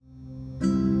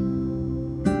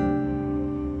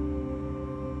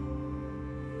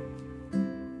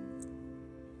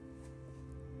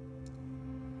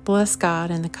Bless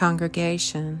God in the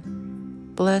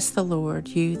congregation. Bless the Lord,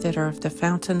 you that are of the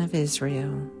fountain of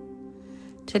Israel.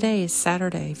 Today is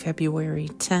Saturday, February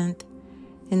 10th,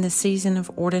 in the season of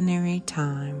ordinary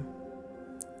time.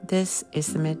 This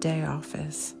is the Midday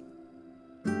office.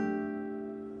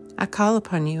 I call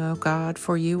upon you, O God,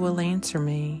 for you will answer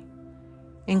me.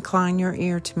 Incline your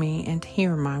ear to me and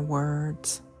hear my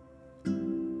words.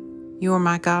 You are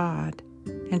my God,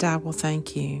 and I will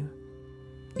thank you.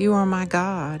 You are my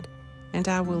God, and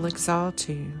I will exalt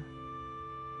you.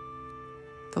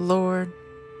 The Lord,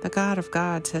 the God of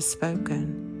gods, has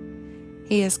spoken.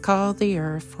 He has called the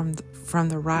earth from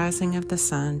the rising of the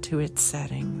sun to its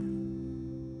setting.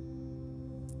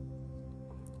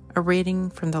 A reading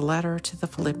from the letter to the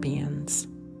Philippians.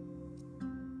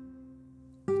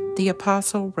 The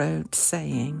apostle wrote,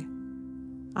 saying,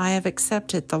 I have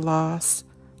accepted the loss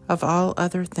of all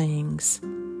other things,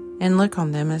 and look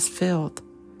on them as filth,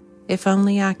 if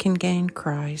only I can gain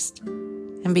Christ,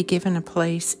 and be given a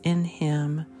place in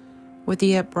him, with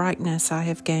the uprightness I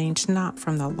have gained not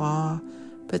from the law,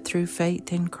 but through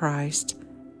faith in Christ,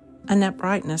 an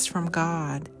uprightness from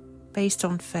God, based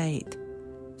on faith,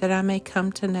 that I may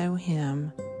come to know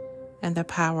him and the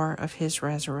power of his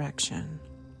resurrection.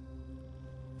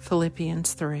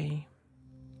 Philippians 3.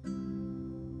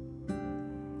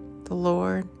 The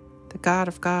Lord, the God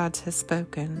of gods, has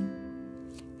spoken.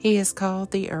 He has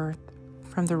called the earth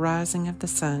from the rising of the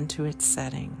sun to its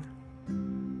setting.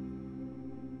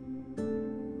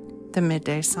 The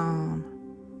Midday Psalm.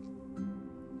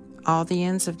 All the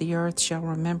ends of the earth shall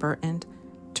remember and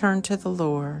turn to the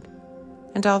Lord,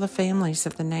 and all the families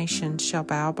of the nations shall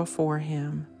bow before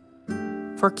him.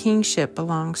 For kingship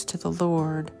belongs to the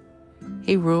Lord.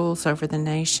 He rules over the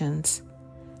nations.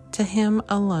 To him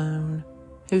alone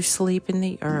who sleep in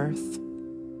the earth.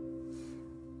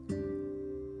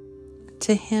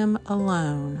 To him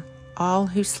alone all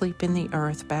who sleep in the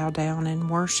earth bow down and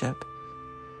worship.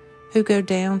 Who go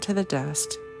down to the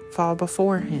dust fall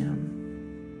before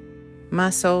him. My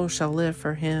soul shall live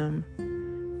for him.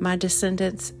 My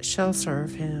descendants shall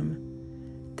serve him.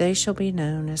 They shall be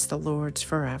known as the Lord's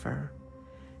forever.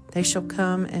 They shall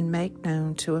come and make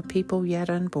known to a people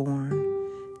yet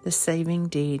unborn the saving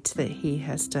deeds that he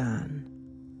has done.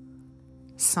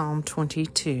 Psalm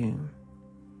 22.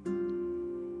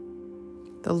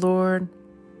 The Lord,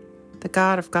 the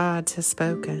God of gods, has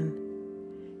spoken.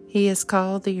 He has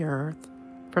called the earth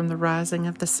from the rising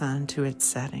of the sun to its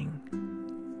setting.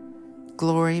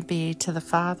 Glory be to the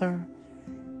Father,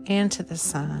 and to the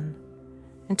Son,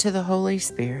 and to the Holy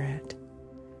Spirit,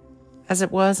 as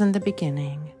it was in the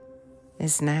beginning,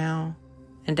 is now,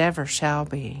 and ever shall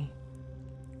be,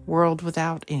 world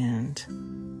without end.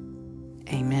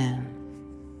 Amen.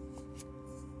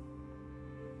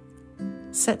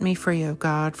 Set me free, O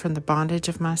God, from the bondage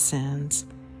of my sins,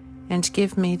 and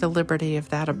give me the liberty of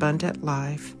that abundant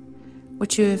life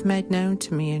which you have made known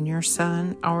to me in your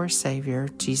Son, our Savior,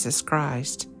 Jesus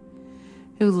Christ,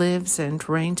 who lives and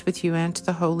reigns with you and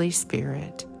the Holy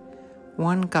Spirit,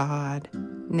 one God,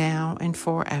 now and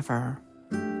forever.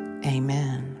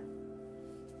 Amen.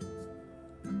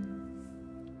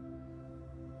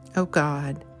 O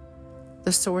God,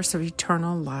 the source of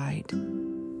eternal light,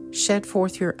 shed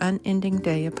forth your unending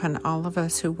day upon all of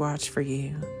us who watch for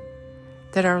you,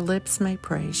 that our lips may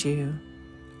praise you,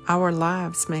 our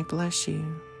lives may bless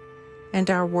you, and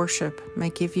our worship may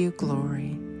give you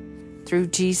glory. Through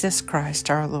Jesus Christ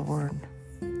our Lord.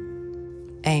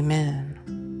 Amen.